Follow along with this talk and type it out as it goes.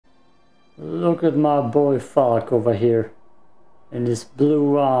Look at my boy Falk over here. In this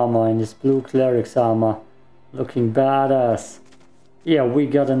blue armor, in this blue Clerics armor. Looking badass. Yeah, we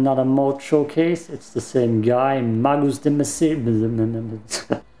got another mod showcase. It's the same guy, MagusTheMagician.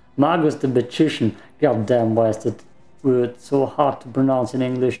 MagusTheMagician. Goddamn, why is that word so hard to pronounce in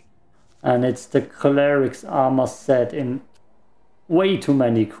English? And it's the Clerics armor set in way too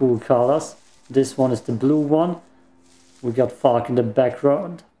many cool colors. This one is the blue one. We got Falk in the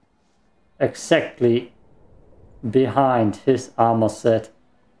background. Exactly behind his armor set.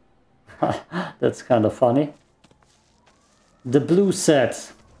 That's kind of funny. The blue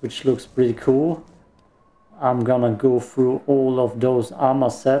set, which looks pretty cool. I'm gonna go through all of those armor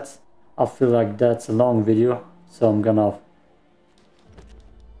sets. I feel like that's a long video, so I'm gonna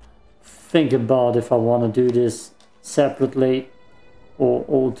think about if I want to do this separately or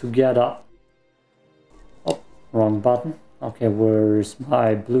all together. Oh, wrong button. Okay, where's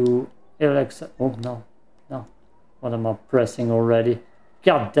my blue Elex? Oh no, no. What am I pressing already?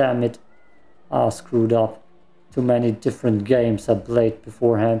 God damn it. I screwed up. Too many different games I played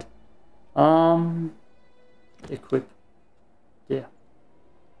beforehand. Equip. Yeah.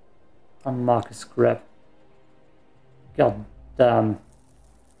 Unmark scrap. God damn.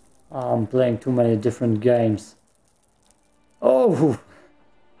 I'm playing too many different games. Oh!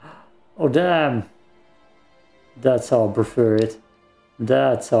 Oh damn! That's how I prefer it.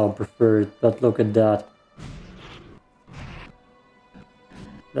 That's how I prefer it. But look at that.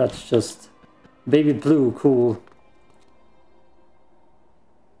 That's just baby blue, cool.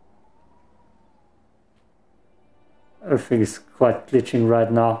 Everything is quite glitching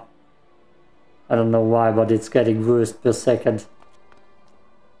right now. I don't know why, but it's getting worse per second.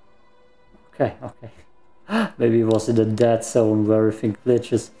 Okay, okay. Maybe it was in the dead zone where everything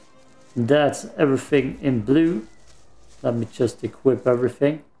glitches. That's everything in blue. Let me just equip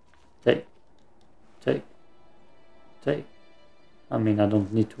everything. Take. I mean, I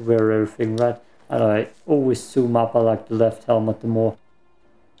don't need to wear everything, right? I always zoom up. I like the left helmet the more.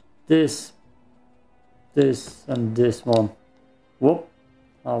 This, and this one. Whoop!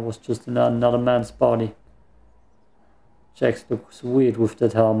 I was just in another man's body. Checks looks weird with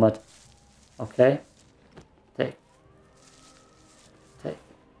that helmet. Okay. Take.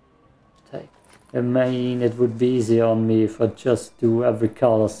 I mean, it would be easier on me if I just do every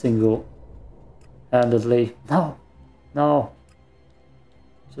color single-handedly. No.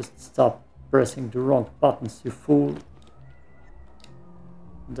 Just stop pressing the wrong buttons, you fool.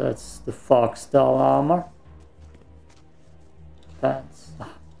 That's the Falk style armor. Pants.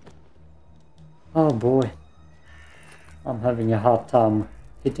 Oh boy. I'm having a hard time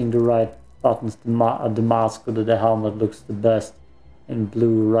hitting the right buttons. The mask or the helmet looks the best in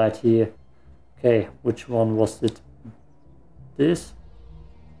blue right here. Okay, which one was it? This?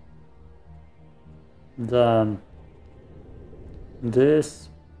 Then this.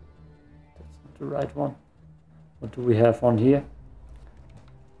 That's not the right one. What do we have on here?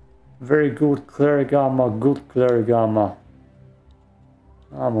 Very good cleric armor, good cleric armor.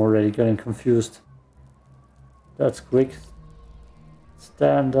 I'm already getting confused. That's quick.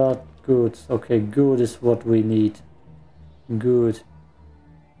 Standard, good. Okay, good is what we need. Good.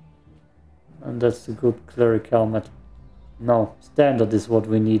 And that's the good cleric helmet. No, standard is what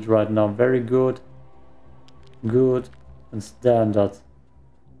we need right now. Very good. Good. And standard.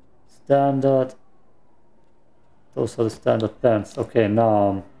 Standard. Those are the standard pants. Okay, now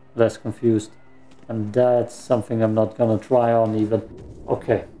I'm less confused. And that's something I'm not gonna try on even.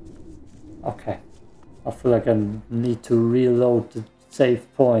 Okay. Okay. I feel like I need to reload the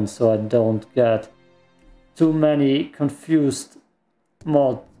save point so I don't get too many confused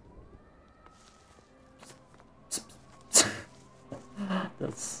mod.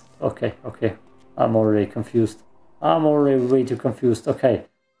 That's okay. I'm already confused. I'm already way too confused. Okay,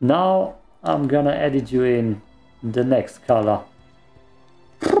 now I'm gonna edit you in the next color.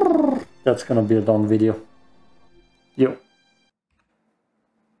 That's gonna be a long video. Yo.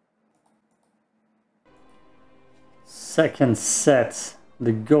 Second set,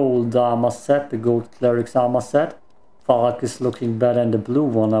 the gold armor set, the gold clerics armor set. Falk is looking better than the blue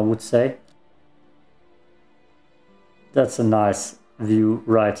one, I would say. That's a nice view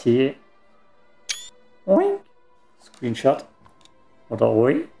right here. Oink. Screenshot. What a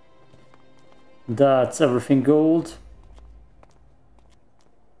oi. That's everything gold.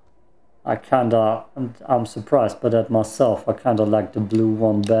 I'm surprised by that myself. I kinda like the blue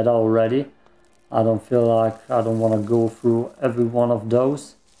one better already. I don't feel like I don't want to go through every one of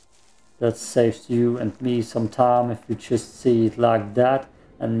those. That saves you and me some time if you just see it like that,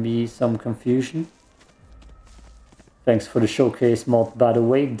 and me some confusion. Thanks for the showcase mod, by the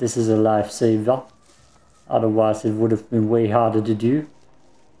way. This is a lifesaver. Otherwise it would have been way harder to do.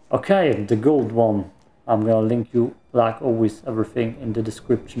 Okay, the gold one. I'm gonna link you, like always, everything in the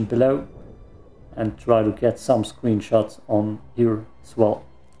description below. And try to get some screenshots on here as well.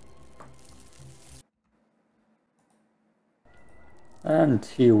 And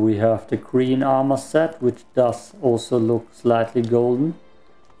here we have the green armor set, which does also look slightly golden.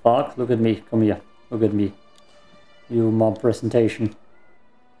 Fuck, look at me, come here, look at me. You, my presentation.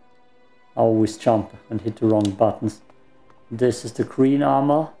 I always jump and hit the wrong buttons. This is the green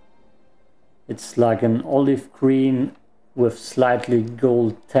armor. It's like an olive green with slightly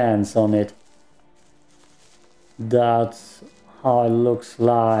gold tans on it. That's how it looks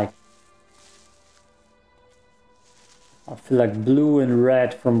like. I feel like blue and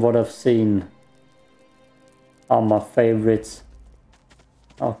red from what I've seen are my favorites.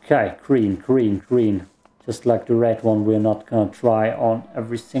 Okay, green, green, green. Just like the red one, we're not gonna try on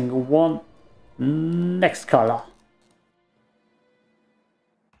every single one. Next color.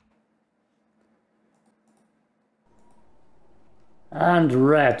 And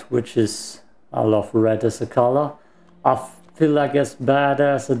red, which is, I love red as a color. I feel like as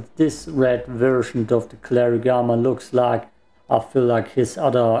badass as this red version of the cleric armor looks like, I feel like his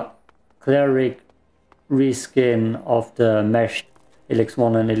other cleric reskin of the meshed Elex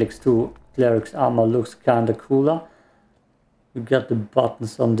 1 and Elex 2 cleric's armor looks kinda cooler. You got the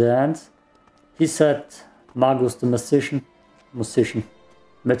buttons on the ends. He said MagusTheMagician.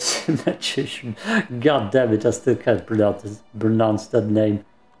 Magician. God damn it, I still can't pronounce that name.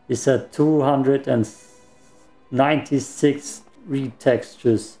 He said 296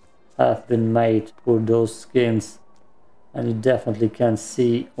 retextures have been made for those skins. And you definitely can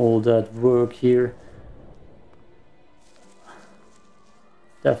see all that work here.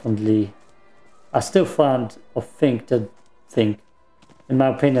 Definitely. I still think, in my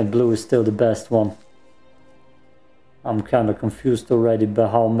opinion, blue is still the best one. I'm kind of confused already by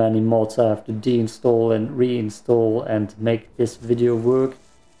how many mods I have to deinstall and reinstall and make this video work.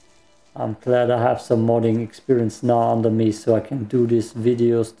 I'm glad I have some modding experience now under me, so I can do these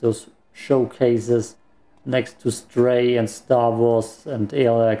videos, those showcases next to Stray and Star Wars and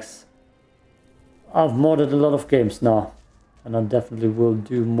Elex. I've modded a lot of games now, and I definitely will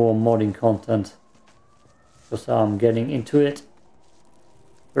do more modding content because I'm getting into it.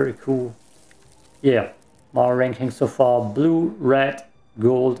 Very cool. Yeah. My ranking so far: blue, red,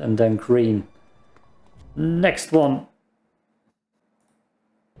 gold, and then green. Next one.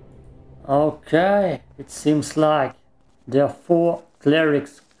 Okay, it seems like there are 4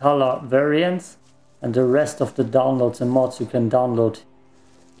 clerics color variants, and the rest of the downloads and mods you can download.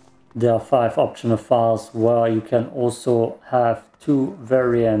 There are 5 optional files where you can also have 2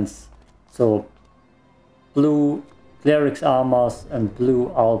 variants. So blue Clerics armors and blue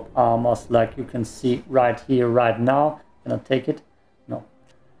Alb Armors, like you can see right here, right now. Can I take it? No.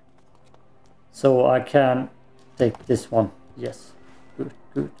 So I can take this one. Yes. Good,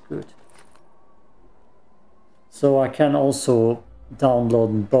 good, good. So I can also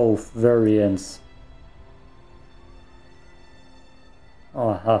download both variants. Oh,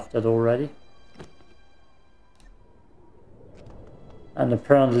 I have that already. And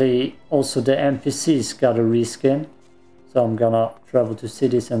apparently also the NPCs got a reskin. So I'm gonna travel to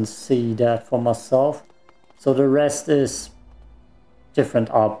cities and see that for myself. So the rest is different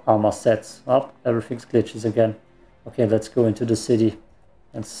armor sets. Oh, everything's glitches again. Okay, let's go into the city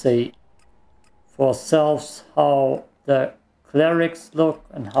and see for ourselves how the clerics look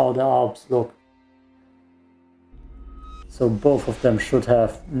and how the Albs look. So both of them should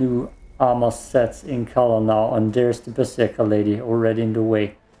have new armor sets in color now. And there's the Berserker lady already in the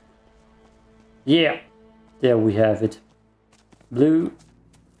way. Yeah, there we have it. Blue.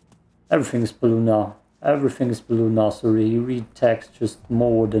 Everything's blue now. Everything's blue now, so he retextures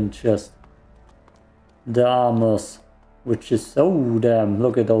more than just the armors, which is so damn.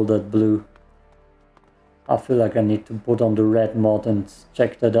 Look at all that blue. I feel like I need to put on the red mod and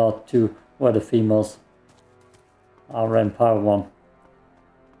check that out too. Where the females? Our Empire one.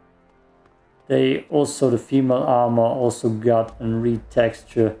 They also, the female armor also got a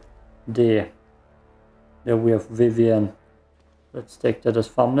retexture there. There we have Vivian. Let's take that as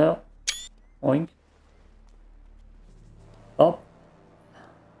thumbnail. Oink. Up.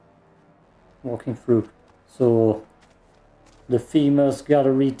 Walking through. So the females got a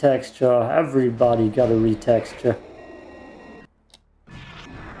retexture. Everybody got a retexture.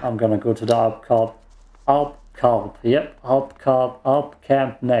 I'm gonna go to the Alb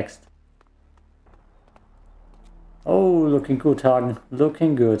Camp next. Oh, looking good, Hagen.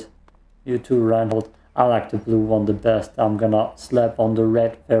 Looking good. You too, Reinhold. I like the blue one the best. I'm gonna slap on the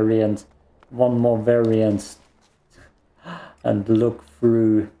red variant, one more variant, and look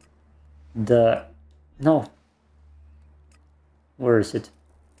through the... No. Where is it?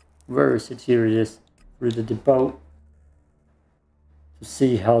 Where is it? Here it is. Through the depot. To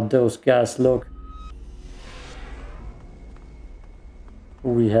see how those guys look.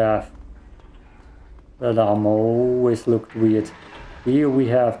 We have... That armor always looked weird. Here we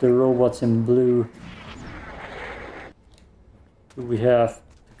have the robots in blue. Do we have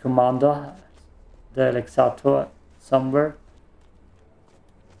the commander? The Elexator somewhere.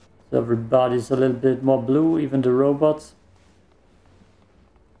 So everybody's a little bit more blue, even the robots.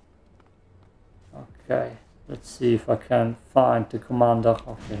 Okay, let's see if I can find the commander.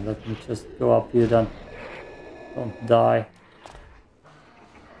 Okay, let me just go up here then. Don't die.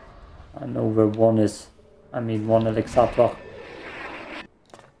 I know where one is. I mean one Elexator.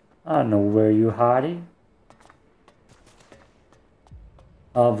 I know where you're hiding.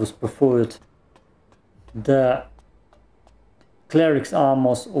 I was preferred the Clerics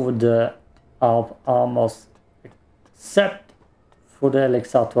armors over the Alb Armors, except for the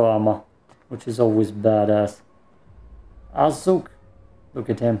Elexator armor, which is always badass. Azuk, look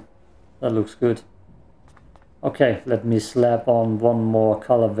at him, that looks good. Okay, let me slap on one more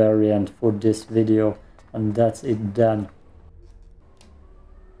color variant for this video, and that's it done.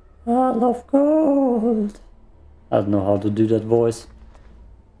 I love gold. I don't know how to do that voice.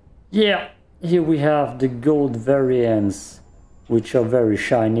 Yeah, here we have the gold variants, which are very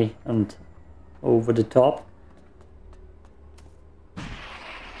shiny and over the top.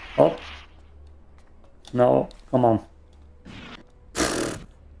 Oh. No, come on.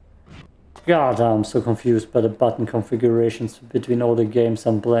 God, I'm so confused by the button configurations between all the games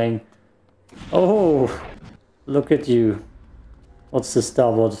I'm playing. Oh, look at you. What's the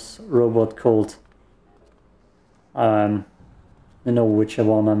Star Wars robot called? You know which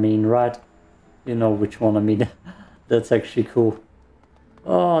one I mean, right? You know which one I mean. That's actually cool.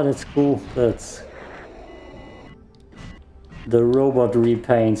 Oh, that's cool. That's... The robot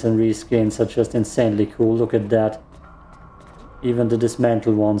repaints and reskins are just insanely cool. Look at that. Even the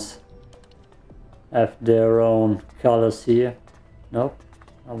dismantled ones have their own colors here. Nope,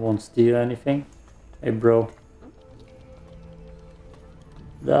 I won't steal anything. Hey bro.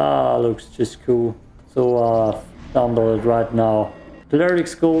 That looks just cool. So download it right now.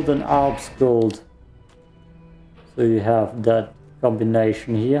 Clerics gold and Alb's gold. So you have that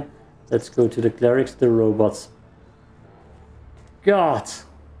combination here. Let's go to the Clerics, the robots. God!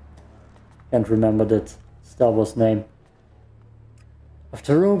 Can't remember that Star Wars name of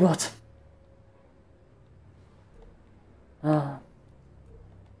the robot. I'm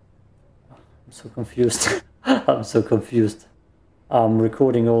so confused. I'm so confused. I'm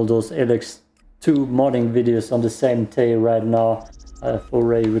recording all those Elex 2 modding videos on the same day right now. I've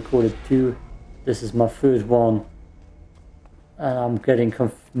already recorded 2. This is my third one. And I'm getting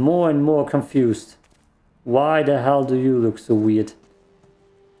more and more confused. Why the hell do you look so weird?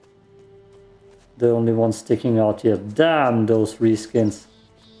 The only one sticking out here. Damn those reskins.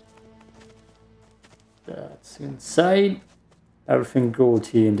 That's insane. Everything gold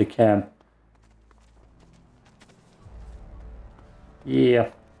here in the camp. Yeah.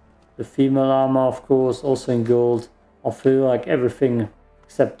 The female armor, of course, also in gold. I feel like everything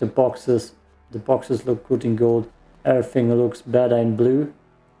except the boxes. The boxes look good in gold. Everything looks better in blue.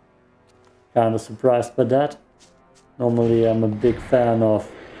 Kinda surprised by that. Normally I'm a big fan of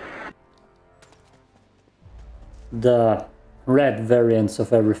the red variants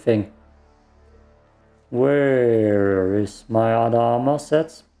of everything. Where is my other armor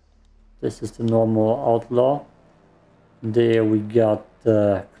sets? This is the normal outlaw. There we got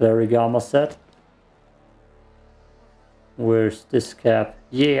the cleric armor set. Where's this cap?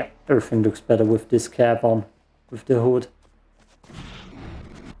 Yeah, everything looks better with this cap on, with the hood.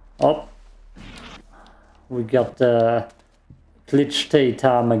 Oh, we got the glitch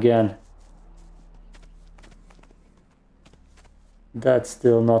time again. That's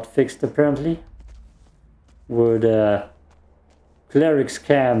still not fixed apparently. Where the clerics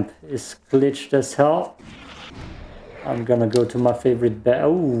camp is glitched as hell. I'm gonna go to my favorite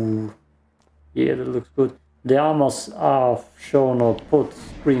oh, yeah, that looks good. The armors are shown or put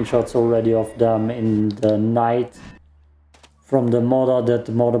screenshots already of them in the night from the modder that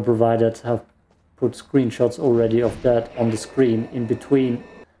the modder provided. Have put screenshots already of that on the screen in between.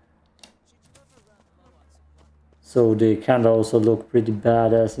 So they kind of also look pretty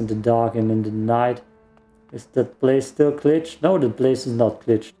badass in the dark and in the night. Is that place still glitched? No, the place is not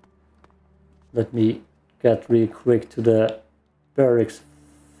glitched. Let me get real quick to the barracks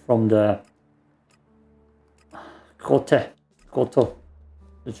from the Grotte. Grotto.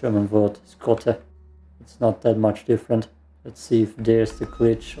 The German word is Grotte. It's not that much different. Let's see if there's the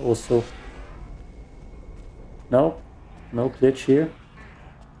glitch also. No? No glitch here?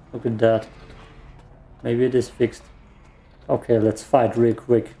 Look at that. Maybe it is fixed. Okay, let's fight real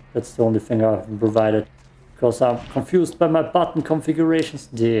quick. That's the only thing I haven't provided. Because I'm confused by my button configurations.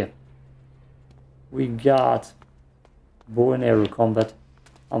 There. We got bow and arrow combat.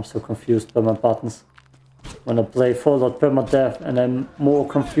 I'm so confused by my buttons. When I play Fallout Permadeath and I'm more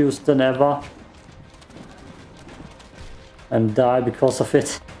confused than ever. And die because of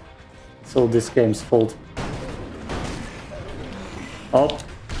it. So this game's fault. Oh.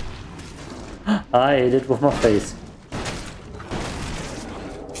 I ate it with my face.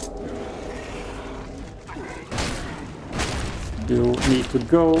 You need to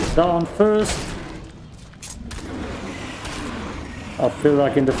go down first. I feel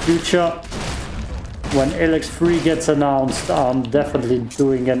like in the future, when Elex 3 gets announced, I'm definitely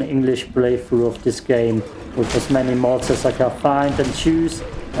doing an English playthrough of this game with as many mods as I can find and choose,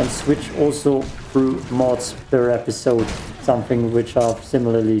 and switch also through mods per episode, something which I've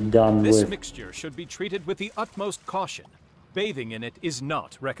similarly done with. This mixture should be treated with the utmost caution. Bathing in it is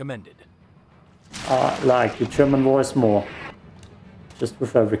not recommended. I like your German voice more. Just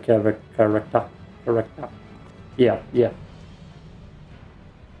with every character. Yeah.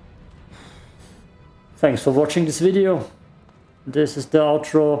 Thanks for watching this video. This is the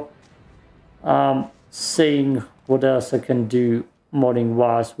outro. Saying what else I can do modding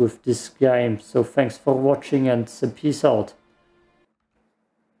wise with this game. So thanks for watching and peace out.